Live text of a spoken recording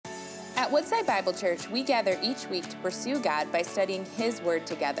At Woodside Bible Church, we gather each week to pursue God by studying His Word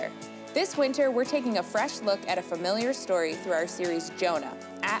together. This winter, we're taking a fresh look at a familiar story through our series, Jonah,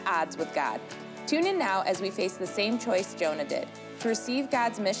 At Odds with God. Tune in now as we face the same choice Jonah did, to receive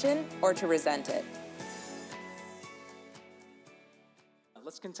God's mission or to resent it.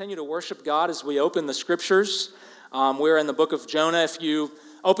 Let's continue to worship God as we open the scriptures. We're in the book of Jonah. If you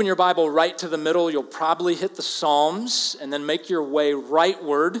open your Bible right to the middle, you'll probably hit the Psalms, and then make your way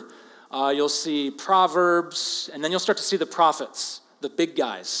rightward. You'll see Proverbs, and then you'll start to see the prophets, the big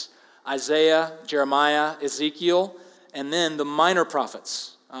guys, Isaiah, Jeremiah, Ezekiel, and then the minor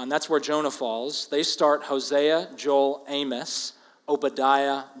prophets. And that's where Jonah falls. They start Hosea, Joel, Amos,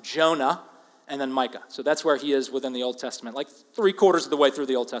 Obadiah, Jonah, and then Micah. So that's where he is within the Old Testament, like 3/4 of the way through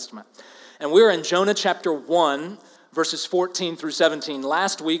the Old Testament. And we're in Jonah chapter 1, verses 14 through 17.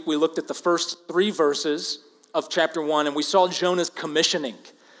 Last week, we looked at the first 3 verses of chapter 1, and we saw Jonah's commissioning.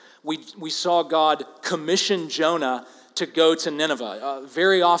 We saw God commission Jonah to go to Nineveh.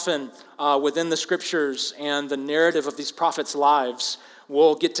 Very often within the scriptures and the narrative of these prophets' lives,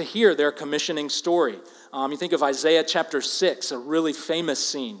 we'll get to hear their commissioning story. You think of Isaiah chapter 6, a really famous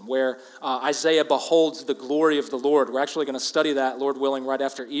scene where Isaiah beholds the glory of the Lord. We're actually going to study that, Lord willing, right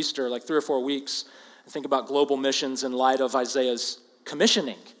after Easter, like 3 or 4 weeks. Think about global missions in light of Isaiah's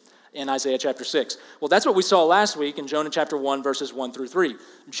commissioning in Isaiah chapter 6. Well, that's what we saw last week in Jonah chapter 1, verses 1 through 3.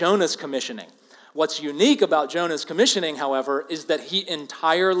 Jonah's commissioning. What's unique about Jonah's commissioning, however, is that he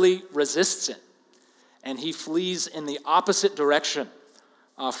entirely resists it. And he flees in the opposite direction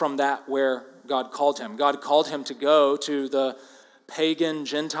from that where God called him. God called him to go to the pagan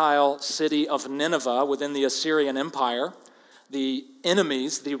Gentile city of Nineveh within the Assyrian Empire, the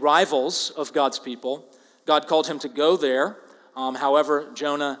enemies, the rivals of God's people. God called him to go there. However,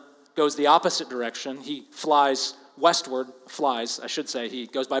 Jonah goes the opposite direction. He flies westward, he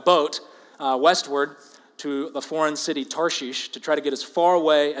goes by boat westward to the foreign city Tarshish to try to get as far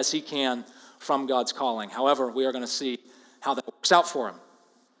away as he can from God's calling. However, we are going to see how that works out for him.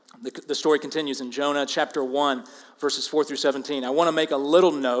 The story continues in Jonah chapter 1, verses 4 through 17. I want to make a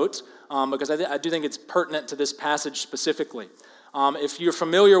little note because I do think it's pertinent to this passage specifically. If you're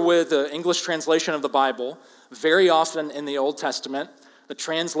familiar with the English translation of the Bible, very often in the Old Testament, the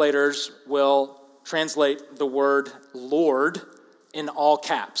translators will translate the word Lord in all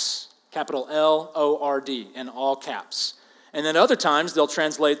caps, capital L-O-R-D, in all caps. And then other times they'll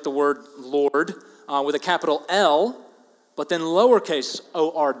translate the word Lord with a capital L, but then lowercase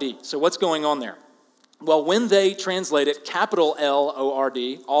O-R-D. So what's going on there? Well, when they translate it capital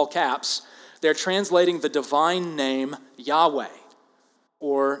L-O-R-D, all caps, they're translating the divine name Yahweh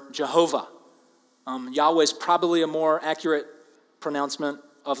or Jehovah. Yahweh is probably a more accurate pronouncement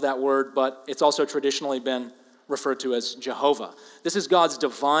of that word, but it's also traditionally been referred to as Jehovah. This is God's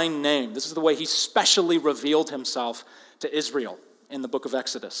divine name. This is the way he specially revealed himself to Israel in the book of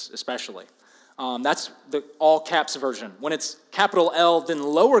Exodus, especially. That's the all caps version. When it's capital L, then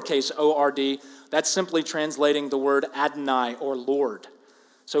lowercase O-R-D, that's simply translating the word Adonai or Lord.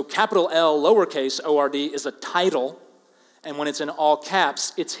 So capital L, lowercase O-R-D is a title, and when it's in all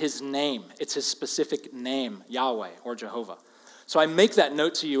caps, it's his name. It's his specific name, Yahweh or Jehovah. So I make that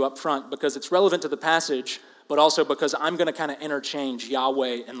note to you up front because it's relevant to the passage, but also because I'm going to kind of interchange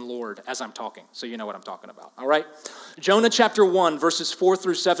Yahweh and Lord as I'm talking, so you know what I'm talking about, all right? Jonah chapter 1, verses 4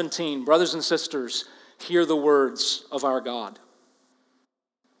 through 17. Brothers and sisters, hear the words of our God.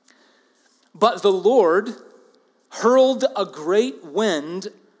 But the Lord hurled a great wind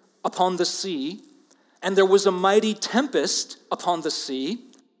upon the sea, and there was a mighty tempest upon the sea,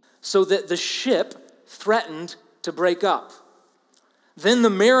 so that the ship threatened to break up. Then the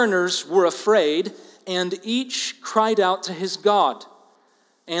mariners were afraid, and each cried out to his God.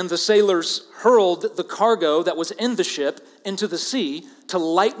 And the sailors hurled the cargo that was in the ship into the sea to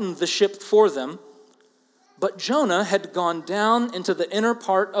lighten the ship for them. But Jonah had gone down into the inner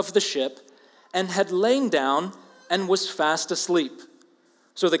part of the ship and had lain down and was fast asleep.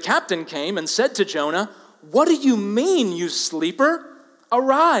 So the captain came and said to Jonah, "What do you mean, you sleeper?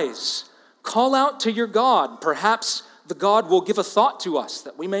 Arise, call out to your God. Perhaps the God will give a thought to us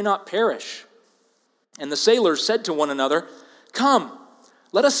that we may not perish." And the sailors said to one another, "Come,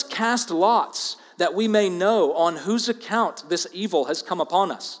 let us cast lots, that we may know on whose account this evil has come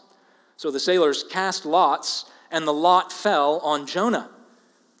upon us." So the sailors cast lots, and the lot fell on Jonah.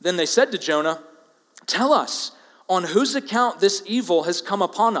 Then they said to Jonah, "Tell us, on whose account this evil has come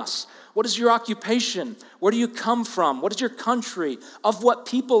upon us? What is your occupation? Where do you come from? What is your country? Of what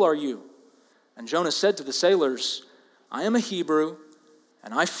people are you?" And Jonah said to the sailors, "I am a Hebrew,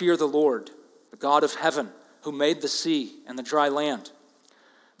 and I fear the Lord, the God of heaven, who made the sea and the dry land."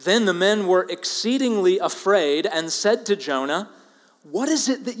 Then the men were exceedingly afraid and said to Jonah, "What is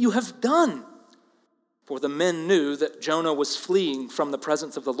it that you have done?" For the men knew that Jonah was fleeing from the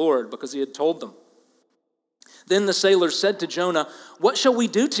presence of the Lord because he had told them. Then the sailors said to Jonah, "What shall we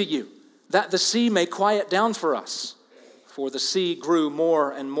do to you, that the sea may quiet down for us?" For the sea grew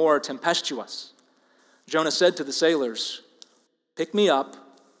more and more tempestuous. Jonah said to the sailors, "Pick me up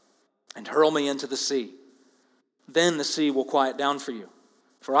and hurl me into the sea. Then the sea will quiet down for you.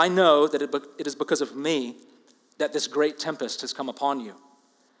 For I know that it is because of me that this great tempest has come upon you."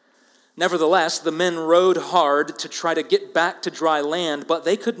 Nevertheless, the men rowed hard to try to get back to dry land, but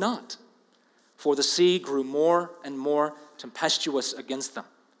they could not, for the sea grew more and more tempestuous against them.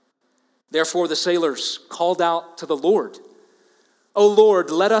 Therefore the sailors called out to the Lord, "O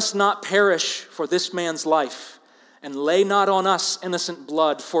Lord, let us not perish for this man's life, and lay not on us innocent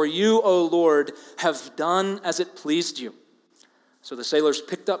blood, for you, O Lord, have done as it pleased you." So the sailors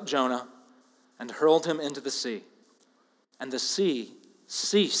picked up Jonah and hurled him into the sea, and the sea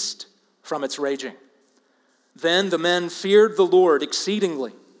ceased from its raging. Then the men feared the Lord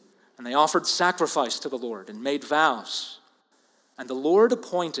exceedingly, and they offered sacrifice to the Lord and made vows. And the Lord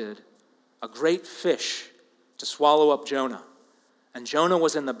appointed a great fish to swallow up Jonah, and Jonah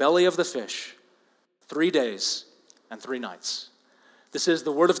was in the belly of the fish 3 days and 3 nights. This is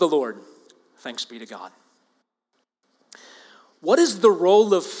the word of the Lord. Thanks be to God. What is the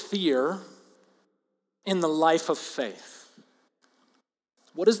role of fear in the life of faith?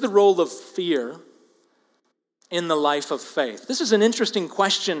 What is the role of fear in the life of faith? This is an interesting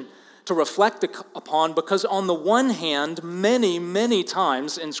question to reflect upon because on the one hand, many, many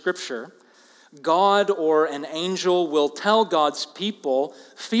times in Scripture, God or an angel will tell God's people,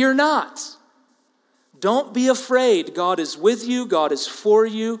 "Fear not. Don't be afraid. God is with you. God is for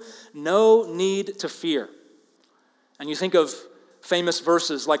you. No need to fear." And you think of famous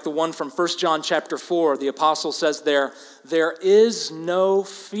verses like the one from 1 John chapter 4. The apostle says there is no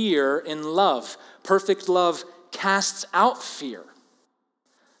fear in love. Perfect love casts out fear.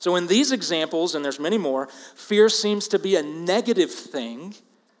 So in these examples, and there's many more, fear seems to be a negative thing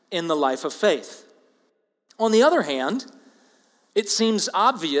in the life of faith. On the other hand, it seems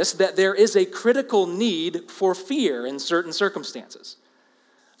obvious that there is a critical need for fear in certain circumstances.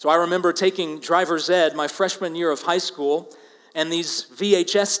 So I remember taking driver's ed my freshman year of high school, and these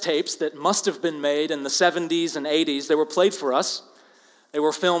VHS tapes that must have been made in the 70s and 80s, they were played for us. They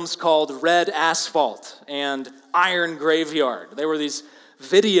were films called Red Asphalt and Iron Graveyard. They were these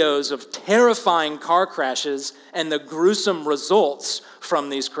videos of terrifying car crashes and the gruesome results from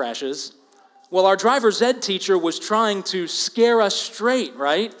these crashes. Well, our driver's ed teacher was trying to scare us straight,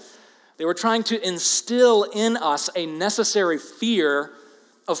 right? They were trying to instill in us a necessary fear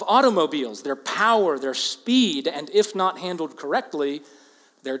of automobiles, their power, their speed, and if not handled correctly,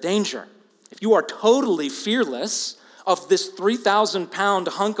 their danger. If you are totally fearless of this 3,000-pound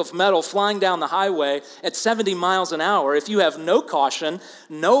hunk of metal flying down the highway at 70 miles an hour, if you have no caution,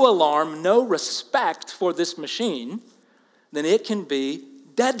 no alarm, no respect for this machine, then it can be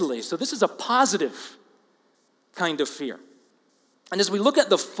deadly. So this is a positive kind of fear. And as we look at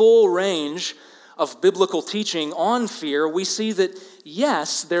the full range of biblical teaching on fear, we see that,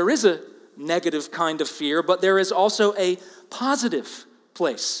 yes, there is a negative kind of fear, but there is also a positive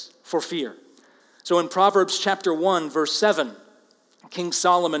place for fear. So in Proverbs chapter 1, verse 7, King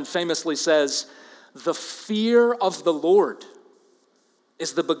Solomon famously says, "The fear of the Lord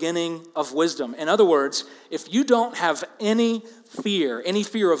is the beginning of wisdom." In other words, if you don't have any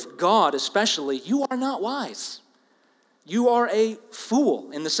fear of God especially, you are not wise. You are a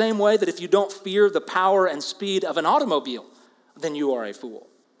fool in the same way that if you don't fear the power and speed of an automobile, then you are a fool.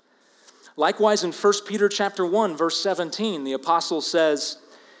 Likewise, in 1 Peter chapter 1, verse 17, the apostle says,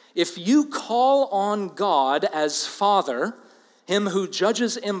 "If you call on God as Father, him who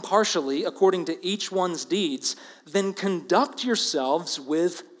judges impartially according to each one's deeds, then conduct yourselves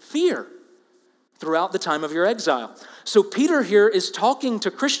with fear throughout the time of your exile." So Peter here is talking to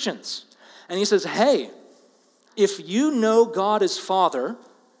Christians, and he says, hey, if you know God as Father,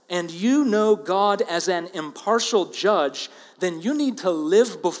 and you know God as an impartial judge, then you need to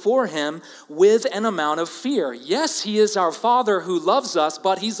live before him with an amount of fear. Yes, he is our Father who loves us,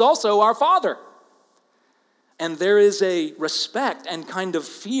 but he's also our Father. And there is a respect and kind of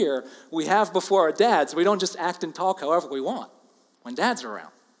fear we have before our dads. We don't just act and talk however we want when dad's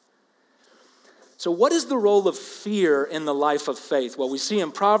around. So what is the role of fear in the life of faith? Well, we see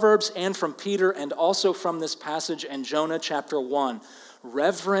in Proverbs and from Peter and also from this passage in Jonah chapter 1,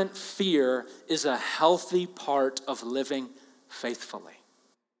 reverent fear is a healthy part of living faithfully.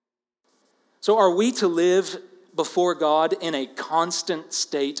 So are we to live before God in a constant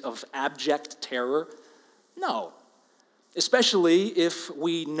state of abject terror? No. Especially if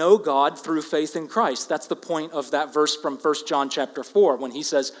we know God through faith in Christ. That's the point of that verse from 1 John chapter 4 when he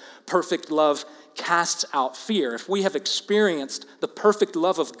says, perfect love casts out fear. If we have experienced the perfect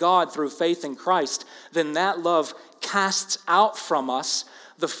love of God through faith in Christ, then that love casts out from us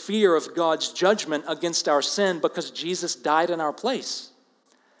the fear of God's judgment against our sin because Jesus died in our place.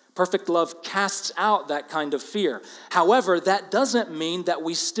 Perfect love casts out that kind of fear. However, that doesn't mean that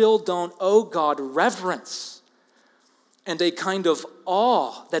we still don't owe God reverence and a kind of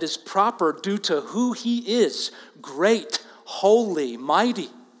awe that is proper due to who he is, great, holy, mighty,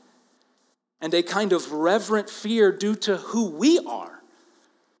 and a kind of reverent fear due to who we are,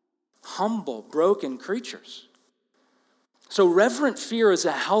 humble, broken creatures. So reverent fear is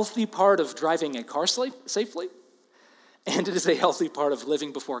a healthy part of driving a car safely, and it is a healthy part of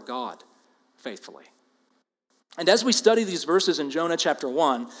living before God faithfully. And as we study these verses in Jonah chapter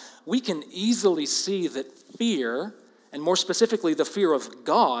 1, we can easily see that fear, and more specifically, the fear of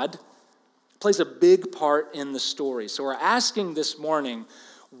God, plays a big part in the story. So we're asking this morning,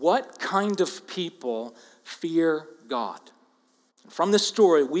 what kind of people fear God? From this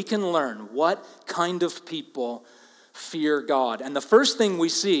story, we can learn what kind of people fear God. And the first thing we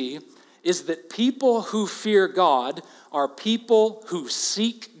see is that people who fear God are people who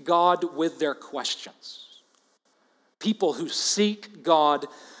seek God with their questions. People who seek God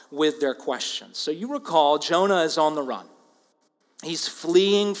with their questions. So you recall, Jonah is on the run. He's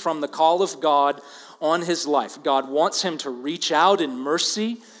fleeing from the call of God on his life. God wants him to reach out in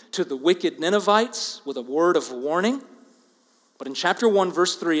mercy to the wicked Ninevites with a word of warning. But in chapter 1,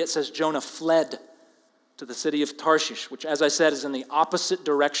 verse 3, it says Jonah fled to the city of Tarshish, which, as I said, is in the opposite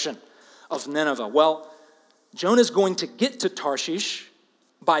direction of Nineveh. Well, Jonah's going to get to Tarshish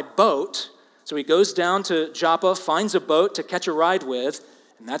by boat. So he goes down to Joppa, finds a boat to catch a ride with,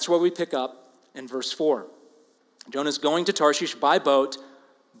 and that's where we pick up in verse 4. Jonah's going to Tarshish by boat,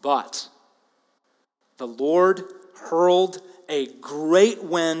 but the Lord hurled a great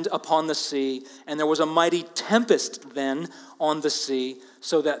wind upon the sea, and there was a mighty tempest then on the sea,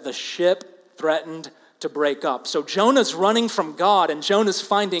 so that the ship threatened to break up. So Jonah's running from God, and Jonah's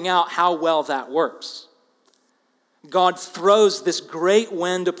finding out how well that works. God throws this great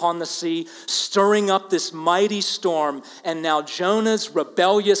wind upon the sea, stirring up this mighty storm, and now Jonah's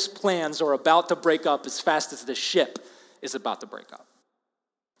rebellious plans are about to break up as fast as the ship is about to break up.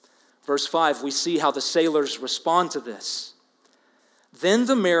 Verse 5, we see how the sailors respond to this. Then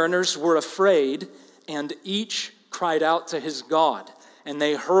the mariners were afraid, and each cried out to his God, and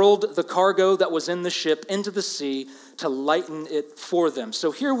they hurled the cargo that was in the ship into the sea to lighten it for them. So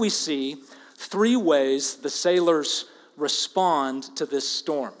here we see 3 ways the sailors respond to this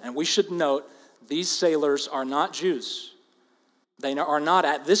storm. And we should note, these sailors are not Jews. They are not,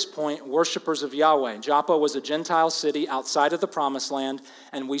 at this point, worshipers of Yahweh. Joppa was a Gentile city outside of the Promised Land,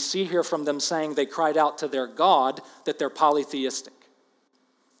 and we see here from them saying they cried out to their God that they're polytheistic.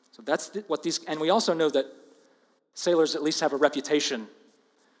 So that's what these, and we also know that sailors at least have a reputation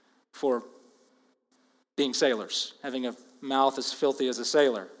for being sailors, having a mouth as filthy as a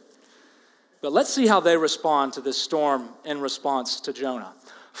sailor. But let's see how they respond to this storm in response to Jonah.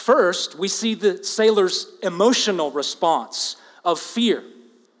 First, we see the sailors' emotional response of fear.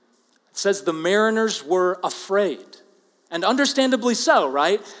 It says the mariners were afraid. And understandably so,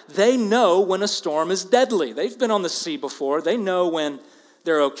 right? They know when a storm is deadly. They've been on the sea before. They know when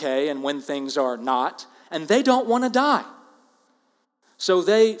they're okay and when things are not. And they don't want to die. So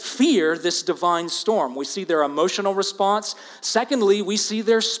they fear this divine storm. We see their emotional response. Secondly, we see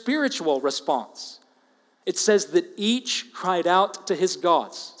their spiritual response. It says that each cried out to his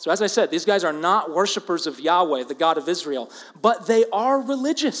gods. So as I said, these guys are not worshipers of Yahweh, the God of Israel, but they are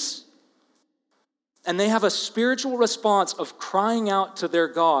religious. And they have a spiritual response of crying out to their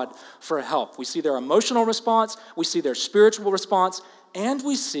God for help. We see their emotional response, we see their spiritual response, and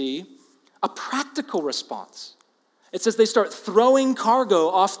we see a practical response. It says they start throwing cargo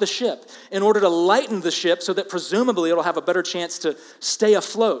off the ship in order to lighten the ship so that presumably it'll have a better chance to stay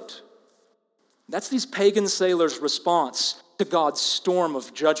afloat. That's these pagan sailors' response to God's storm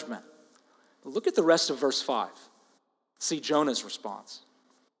of judgment. Look at the rest of verse 5. See Jonah's response.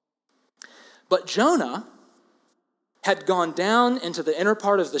 But Jonah had gone down into the inner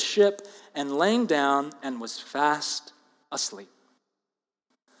part of the ship and lain down and was fast asleep.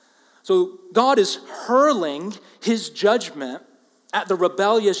 So God is hurling his judgment at the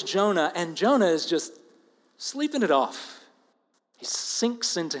rebellious Jonah, and Jonah is just sleeping it off. He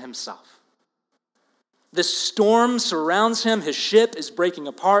sinks into himself. This storm surrounds him. His ship is breaking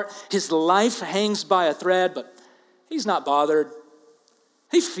apart. His life hangs by a thread, but He's not bothered.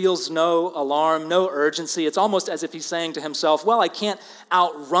 He feels no alarm, no urgency. It's almost as if he's saying to himself, well, I can't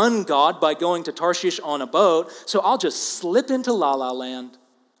outrun God by going to Tarshish on a boat, so I'll just slip into La La Land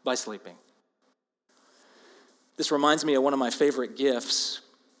by sleeping. This reminds me of one of my favorite GIFs.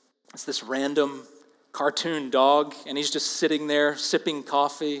 It's this random cartoon dog, and he's just sitting there sipping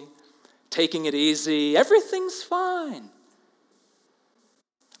coffee, taking it easy. Everything's fine.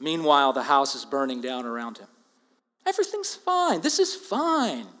 Meanwhile, the house is burning down around him. Everything's fine. This is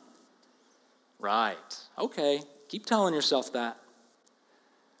fine. Right. Okay. Keep telling yourself that.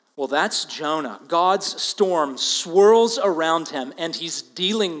 Well, that's Jonah. God's storm swirls around him, and he's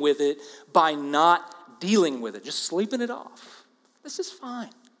dealing with it by not dealing with it, just sleeping it off. This is fine.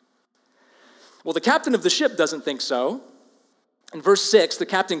 Well, the captain of the ship doesn't think so. In verse 6, the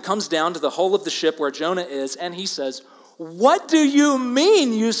captain comes down to the hull of the ship where Jonah is, and he says, "What do you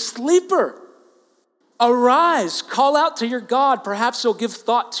mean, you sleeper? Arise, call out to your God. Perhaps he'll give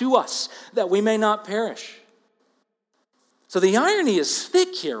thought to us that we may not perish." So the irony is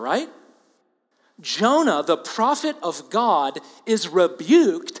thick here, right? Jonah, the prophet of God, is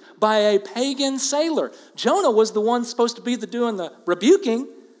rebuked by a pagan sailor. Jonah was the one supposed to be doing the rebuking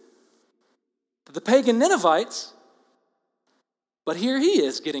to the pagan Ninevites. But here he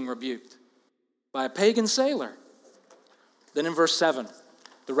is getting rebuked by a pagan sailor. Then in verse 7,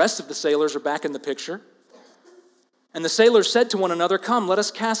 the rest of the sailors are back in the picture. And the sailors said to one another, "Come, let us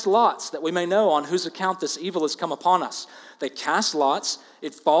cast lots, that we may know on whose account this evil has come upon us." They cast lots.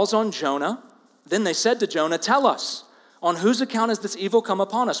 It falls on Jonah. Then they said to Jonah, "Tell us, on whose account has this evil come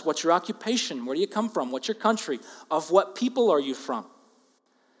upon us? What's your occupation? Where do you come from? What's your country? Of what people are you from?"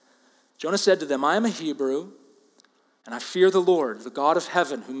 Jonah said to them, "I am a Hebrew, and I fear the Lord, the God of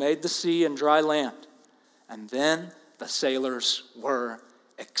heaven, who made the sea and dry land." And then the sailors were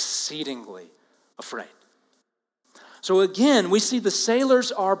exceedingly afraid. So again, we see the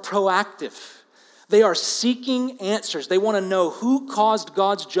sailors are proactive. They are seeking answers. They want to know who caused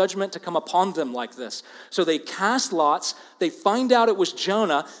God's judgment to come upon them like this. So they cast lots. They find out it was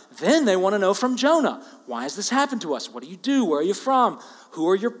Jonah. Then they want to know from Jonah, why has this happened to us? What do you do? Where are you from? Who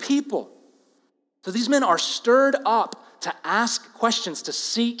are your people? So these men are stirred up to ask questions, to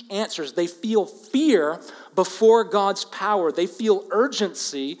seek answers. They feel fear before God's power. They feel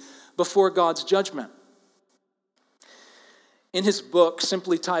urgency before God's judgment. In his book,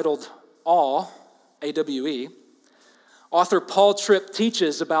 simply titled Awe, A-W-E, author Paul Tripp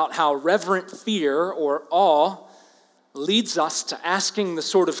teaches about how reverent fear, or awe, leads us to asking the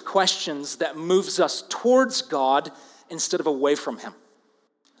sort of questions that moves us towards God instead of away from him.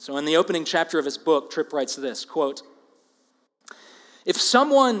 So in the opening chapter of his book, Tripp writes this, quote, "If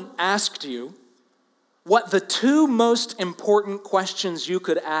someone asked you what the two most important questions you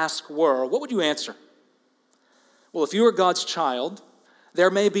could ask were, what would you answer? Well, if you are God's child,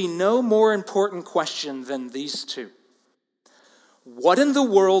 there may be no more important question than these two. What in the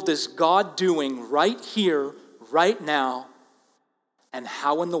world is God doing right here, right now, and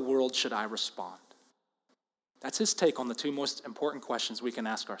how in the world should I respond?" That's his take on the two most important questions we can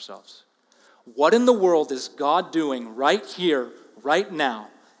ask ourselves. What in the world is God doing right here, right now,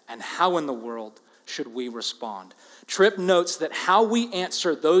 and how in the world should we respond? Tripp notes that how we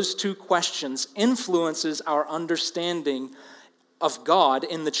answer those two questions influences our understanding of God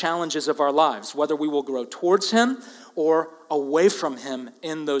in the challenges of our lives, whether we will grow towards him or away from him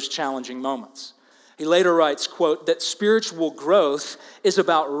in those challenging moments. He later writes, quote, that spiritual growth is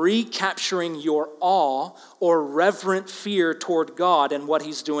about recapturing your awe or reverent fear toward God and what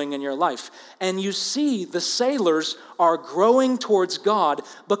he's doing in your life. And you see, the sailors are growing towards God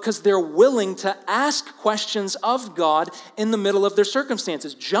because they're willing to ask questions of God in the middle of their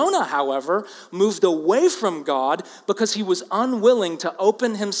circumstances. Jonah, however, moved away from God because he was unwilling to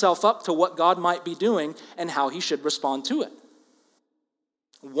open himself up to what God might be doing and how he should respond to it.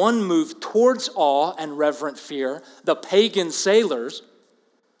 One moved towards awe and reverent fear, the pagan sailors,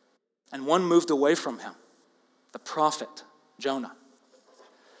 and one moved away from him, the prophet, Jonah.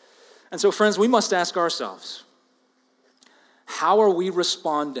 And so, friends, we must ask ourselves, how are we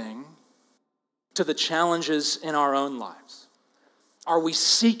responding to the challenges in our own lives? Are we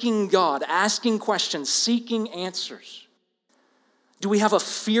seeking God, asking questions, seeking answers? Do we have a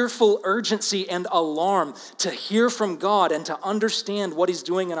fearful urgency and alarm to hear from God and to understand what he's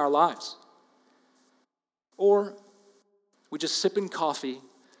doing in our lives? Or we just sipping coffee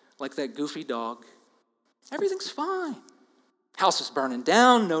like that goofy dog. Everything's fine. House is burning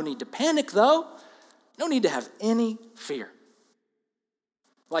down. No need to panic, though. No need to have any fear.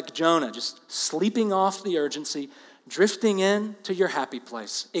 Like Jonah, just sleeping off the urgency, drifting into your happy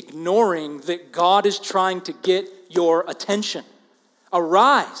place, ignoring that God is trying to get your attention.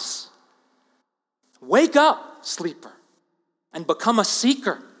 Arise, wake up, sleeper, and become a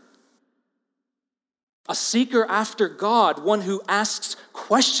seeker. A seeker after God, one who asks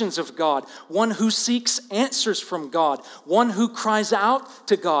questions of God, one who seeks answers from God, one who cries out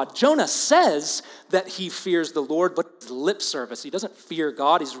to God. Jonah says that he fears the Lord, but it's lip service. He doesn't fear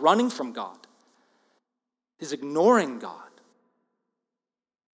God. He's running from God. He's ignoring God.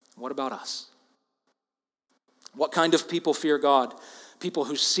 What about us? What kind of people fear God? People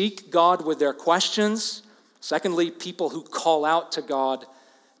who seek God with their questions. Secondly, people who call out to God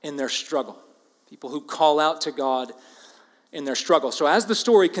in their struggle. People who call out to God in their struggle. So as the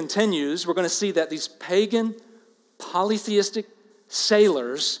story continues, we're going to see that these pagan, polytheistic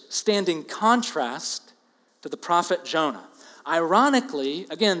sailors stand in contrast to the prophet Jonah. Ironically,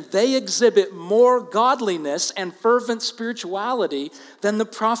 again, they exhibit more godliness and fervent spirituality than the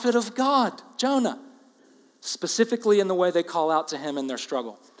prophet of God, Jonah, specifically in the way they call out to him in their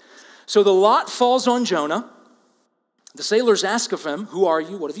struggle. So the lot falls on Jonah. The sailors ask of him, "Who are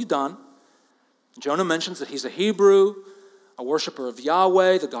you? What have you done?" Jonah mentions that he's a Hebrew, a worshiper of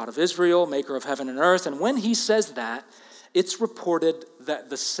Yahweh, the God of Israel, maker of heaven and earth. And when he says that, it's reported that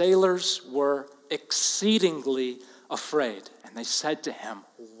the sailors were exceedingly afraid. And they said to him,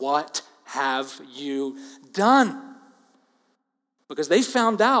 "What have you done?" Because they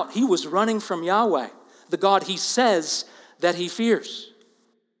found out he was running from Yahweh, the God he says that he fears.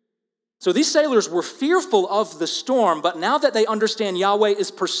 So these sailors were fearful of the storm, but now that they understand Yahweh is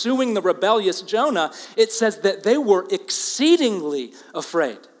pursuing the rebellious Jonah, it says that they were exceedingly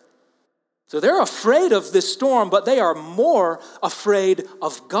afraid. So they're afraid of this storm, but they are more afraid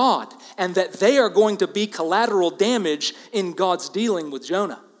of God, and that they are going to be collateral damage in God's dealing with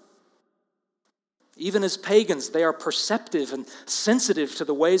Jonah. Even as pagans, they are perceptive and sensitive to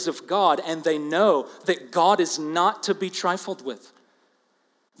the ways of God, and they know that God is not to be trifled with.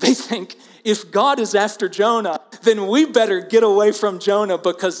 They think, if God is after Jonah, then we better get away from Jonah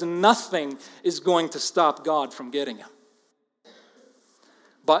because nothing is going to stop God from getting him.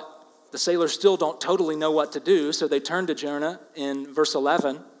 But the sailors still don't totally know what to do, so they turn to Jonah in verse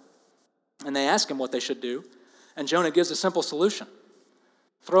 11, and they ask him what they should do. And Jonah gives a simple solution: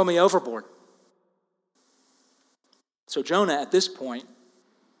 throw me overboard. So Jonah, at this point,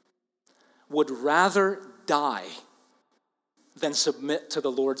 would rather die than submit to the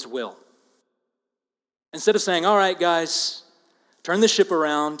Lord's will. Instead of saying, "All right, guys, turn the ship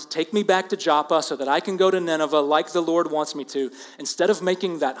around, take me back to Joppa so that I can go to Nineveh like the Lord wants me to," instead of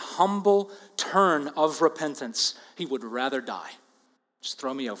making that humble turn of repentance, he would rather die. Just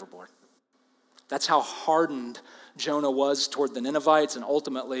throw me overboard. That's how hardened Jonah was toward the Ninevites, and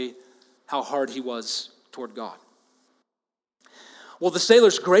ultimately how hard he was toward God. Well, the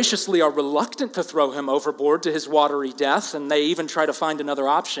sailors graciously are reluctant to throw him overboard to his watery death, and they even try to find another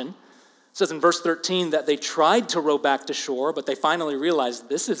option. It says in verse 13 that they tried to row back to shore, but they finally realized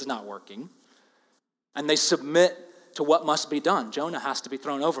this is not working, and they submit to what must be done. Jonah has to be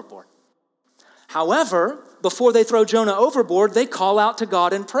thrown overboard. However, before they throw Jonah overboard, they call out to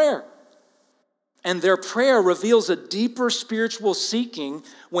God in prayer. And their prayer reveals a deeper spiritual seeking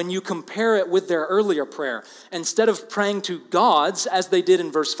when you compare it with their earlier prayer. Instead of praying to gods, as they did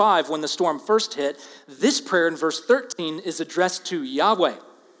in verse 5 when the storm first hit, this prayer in verse 13 is addressed to Yahweh,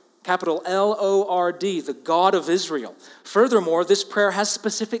 capital Lord, the God of Israel. Furthermore, this prayer has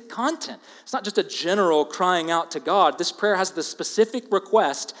specific content. It's not just a general crying out to God. This prayer has the specific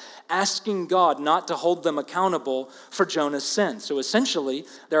request asking God not to hold them accountable for Jonah's sin. So essentially,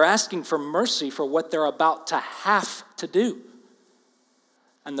 they're asking for mercy for what they're about to have to do.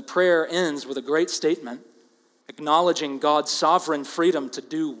 And the prayer ends with a great statement acknowledging God's sovereign freedom to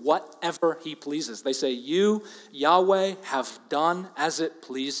do whatever he pleases. They say, "You, Yahweh, have done as it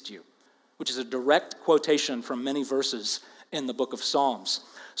pleased you," which is a direct quotation from many verses in the book of Psalms.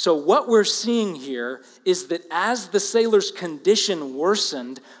 So what we're seeing here is that as the sailors' condition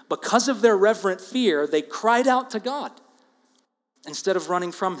worsened, because of their reverent fear, they cried out to God instead of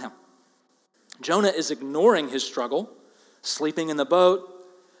running from him. Jonah is ignoring his struggle, sleeping in the boat.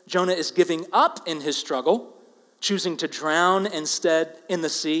 Jonah is giving up in his struggle, choosing to drown instead in the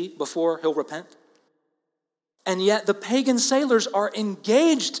sea before he'll repent. And yet the pagan sailors are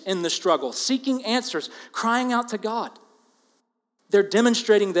engaged in the struggle, seeking answers, crying out to God. They're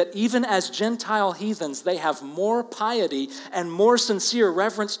demonstrating that even as Gentile heathens, they have more piety and more sincere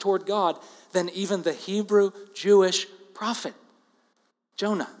reverence toward God than even the Hebrew Jewish prophet,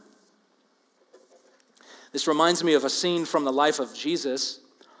 Jonah. This reminds me of a scene from the life of Jesus.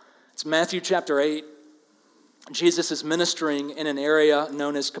 It's Matthew chapter 8. Jesus is ministering in an area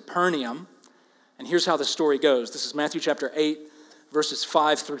known as Capernaum, And here's how the story goes. This is Matthew chapter 8, verses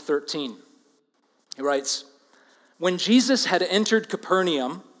 5 through 13. He writes, "When Jesus had entered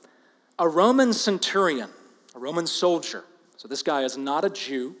Capernaum, a Roman centurion, a Roman soldier, so this guy is not a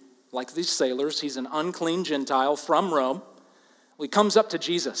Jew like these sailors, he's an unclean Gentile from Rome. He comes up to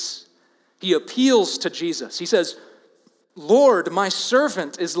Jesus. He appeals to Jesus. He says, 'Lord, my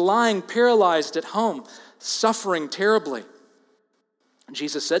servant is lying paralyzed at home, suffering terribly.' And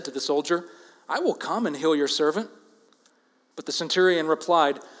Jesus said to the soldier, 'I will come and heal your servant.' But the centurion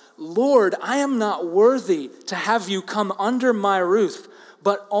replied, 'Lord, I am not worthy to have you come under my roof,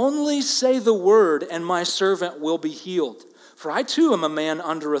 but only say the word and my servant will be healed. For I too am a man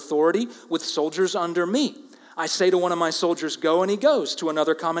under authority with soldiers under me. I say to one of my soldiers, go, and he goes. To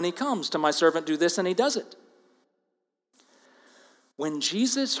another, come, and he comes. To my servant, do this, and he does it.' When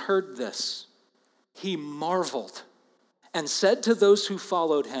Jesus heard this, he marveled and said to those who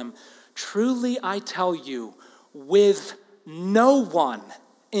followed him, 'Truly I tell you, with no one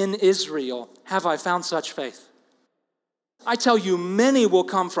in Israel have I found such faith. I tell you, many will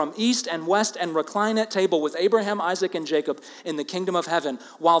come from east and west and recline at table with Abraham, Isaac, and Jacob in the kingdom of heaven,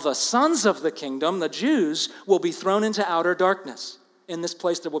 while the sons of the kingdom, the Jews, will be thrown into outer darkness. In this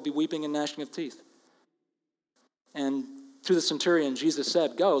place there will be weeping and gnashing of teeth.' And to the centurion, Jesus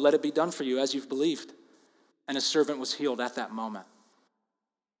said, 'Go, let it be done for you as you've believed.' And his servant was healed at that moment."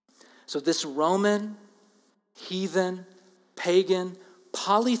 So this Roman, heathen, pagan,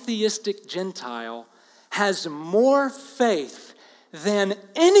 polytheistic Gentile has more faith than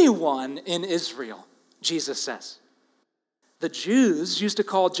anyone in Israel, Jesus says. The Jews used to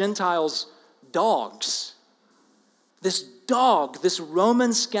call Gentiles dogs. This dog, this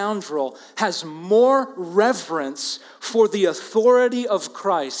Roman scoundrel, has more reverence for the authority of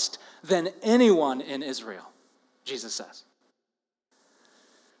Christ than anyone in Israel, Jesus says.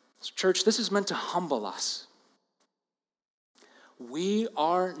 So church, this is meant to humble us. We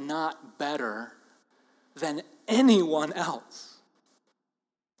are not better than anyone else.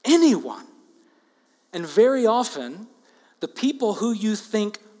 Anyone. And very often, the people who you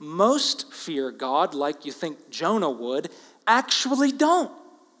think most fear God, like you think Jonah would, actually don't.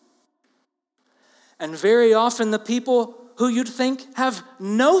 And very often, the people who you'd think have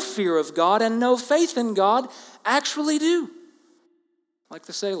no fear of God and no faith in God actually do, like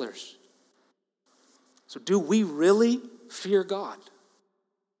the sailors. So do we really fear God?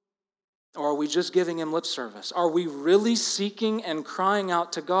 Or are we just giving him lip service? Are we really seeking and crying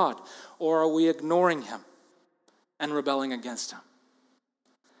out to God? Or are we ignoring him and rebelling against him?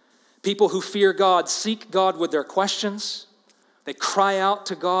 People who fear God seek God with their questions. They cry out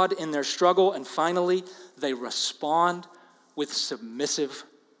to God in their struggle. And finally, they respond with submissive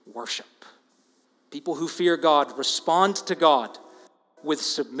worship. People who fear God respond to God with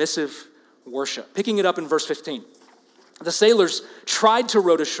submissive worship. Picking it up in verse 15. The sailors tried to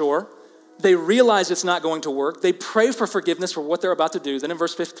row to shore. They realize it's not going to work. They pray for forgiveness for what they're about to do. Then in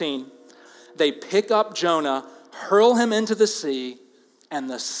verse 15, they pick up Jonah, hurl him into the sea, and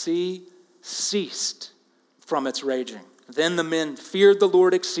the sea ceased from its raging. Then the men feared the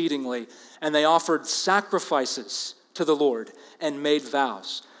Lord exceedingly, and they offered sacrifices to the Lord and made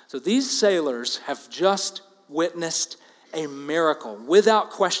vows. So these sailors have just witnessed a miracle.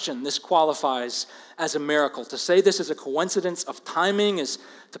 Without question, this qualifies as a miracle. To say this is a coincidence of timing is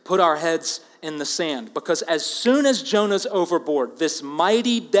to put our heads in the sand, because as soon as Jonah's overboard, this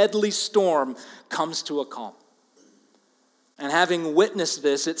mighty, deadly storm comes to a calm. And having witnessed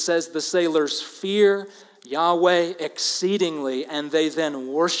this, it says the sailors fear Yahweh exceedingly, and they then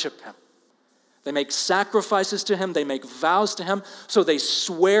worship him. They make sacrifices to him, they make vows to him, so they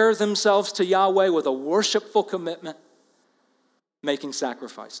swear themselves to Yahweh with a worshipful commitment, making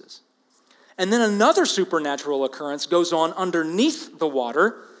sacrifices. And then another supernatural occurrence goes on underneath the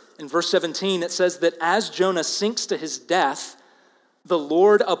water. In verse 17, it says that as Jonah sinks to his death, the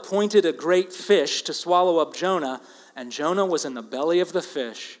Lord appointed a great fish to swallow up Jonah, and Jonah was in the belly of the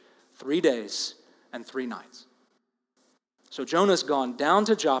fish 3 days and 3 nights. So Jonah's gone down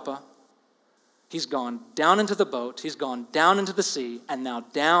to Joppa, he's gone down into the boat, he's gone down into the sea, and now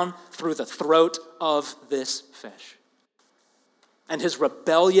down through the throat of this fish. And his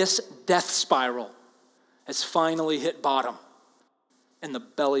rebellious death spiral has finally hit bottom in the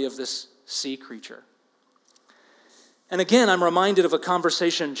belly of this sea creature. And again, I'm reminded of a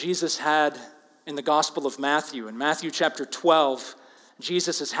conversation Jesus had in the Gospel of Matthew. In Matthew chapter 12,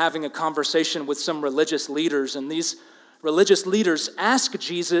 Jesus is having a conversation with some religious leaders, and these religious leaders ask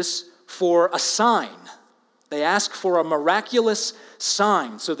Jesus for a sign. They ask for a miraculous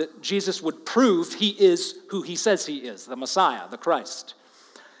sign so that Jesus would prove he is who he says he is, the Messiah, the Christ.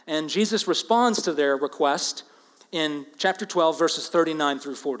 And Jesus responds to their request in chapter 12, verses 39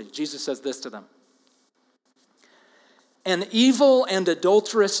 through 40. Jesus says this to them. An evil and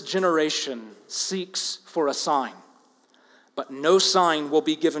adulterous generation seeks for a sign, but no sign will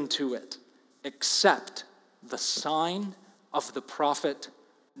be given to it except the sign of the prophet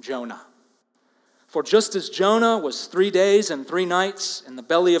Jonah. For just as Jonah was 3 days and 3 nights in the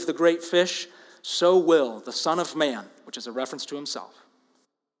belly of the great fish, so will the Son of Man, which is a reference to himself,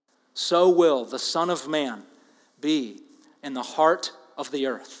 so will the Son of Man be in the heart of the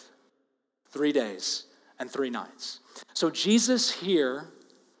earth 3 days and 3 nights. So Jesus here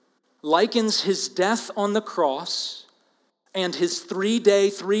likens his death on the cross and his 3-day,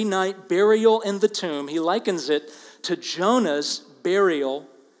 3-night burial in the tomb, he likens it to Jonah's burial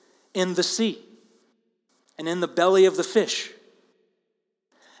in the sea and in the belly of the fish.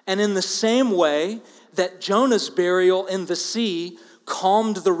 And in the same way that Jonah's burial in the sea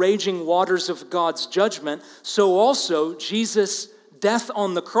calmed the raging waters of God's judgment, so also Jesus' death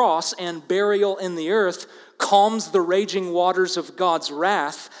on the cross and burial in the earth calms the raging waters of God's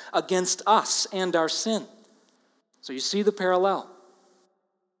wrath against us and our sin. So you see the parallel.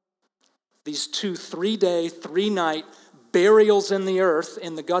 These 2 3-day, 3-night burials in the earth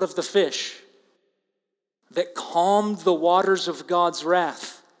in the gut of the fish that calmed the waters of God's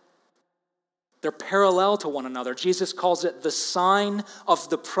wrath. They're parallel to one another. Jesus calls it the sign of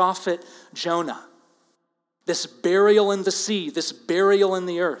the prophet Jonah. This burial in the sea, this burial in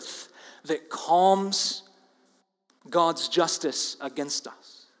the earth that calms God's justice against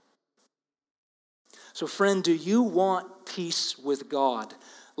us. So friend, do you want peace with God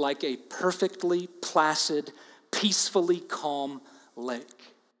like a perfectly placid, peacefully calm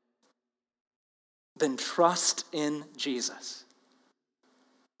lake? Then trust in Jesus.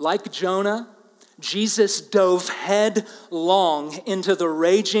 Like Jonah, Jesus dove headlong into the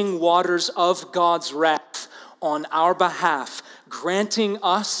raging waters of God's wrath on our behalf, granting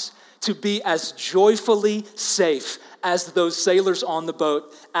us to be as joyfully safe as those sailors on the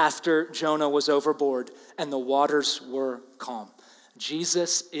boat after Jonah was overboard and the waters were calm.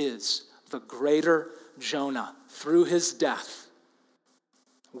 Jesus is the greater Jonah. Through his death,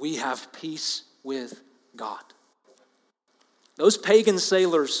 we have peace with God. Those pagan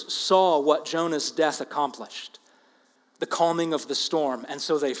sailors saw what Jonah's death accomplished, the calming of the storm, and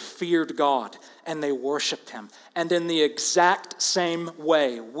so they feared God and they worshiped him. And in the exact same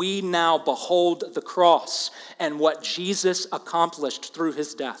way, we now behold the cross and what Jesus accomplished through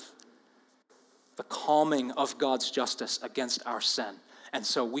his death, the calming of God's justice against our sin. And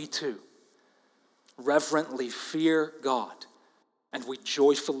so we too reverently fear God and we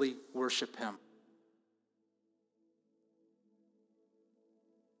joyfully worship him.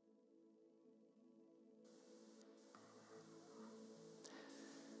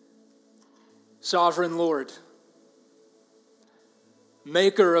 Sovereign Lord,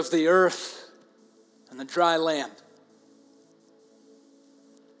 maker of the earth and the dry land,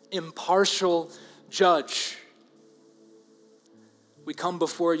 impartial judge, we come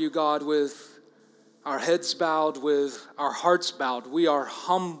before you, God, with our heads bowed, with our hearts bowed. We are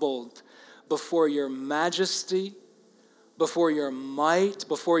humbled before your majesty, before your might,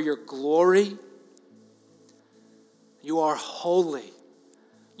 before your glory. You are holy.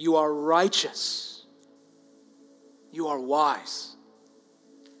 You are righteous. You are wise.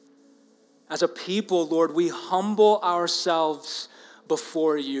 As a people, Lord, we humble ourselves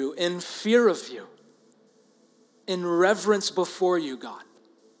before you in fear of you, in reverence before you, God.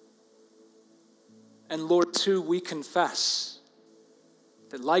 And Lord, too, we confess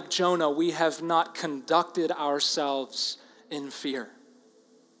that like Jonah, we have not conducted ourselves in fear.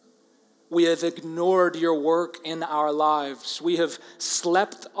 We have ignored your work in our lives. We have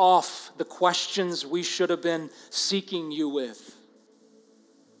slept off the questions we should have been seeking you with.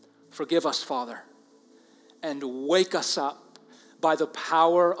 Forgive us, Father, and wake us up by the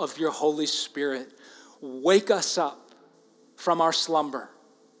power of your Holy Spirit. Wake us up from our slumber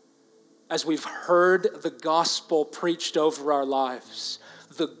as we've heard the gospel preached over our lives,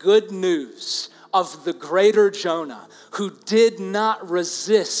 the good news of the greater Jonah who did not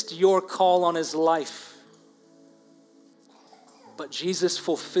resist your call on his life. But Jesus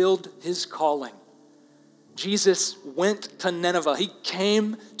fulfilled his calling. Jesus went to Nineveh. He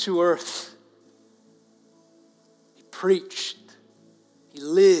came to earth. He preached. He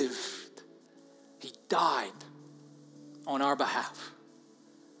lived. He died on our behalf.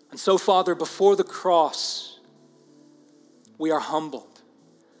 And so, Father, before the cross, we are humbled.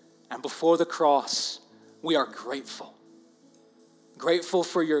 And before the cross, we are grateful. Grateful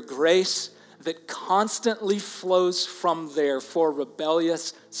for your grace that constantly flows from there for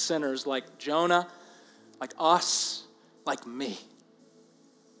rebellious sinners like Jonah, like us, like me.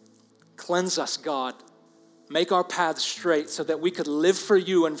 Cleanse us, God. Make our paths straight so that we could live for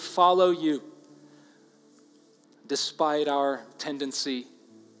you and follow you despite our tendency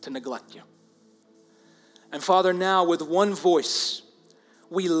to neglect you. And Father, now with one voice,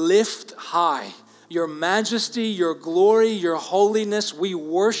 we lift high your majesty, your glory, your holiness. We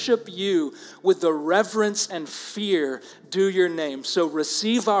worship you with the reverence and fear due your name. So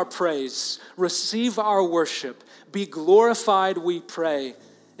receive our praise, receive our worship. Be glorified, we pray,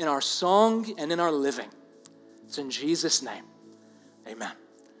 in our song and in our living. It's in Jesus' name. Amen.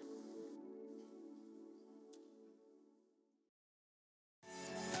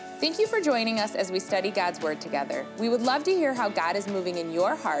 Thank you for joining us as we study God's Word together. We would love to hear how God is moving in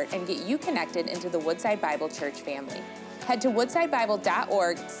your heart and get you connected into the Woodside Bible Church family. Head to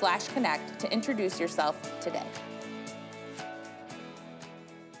woodsidebible.org/connect to introduce yourself today.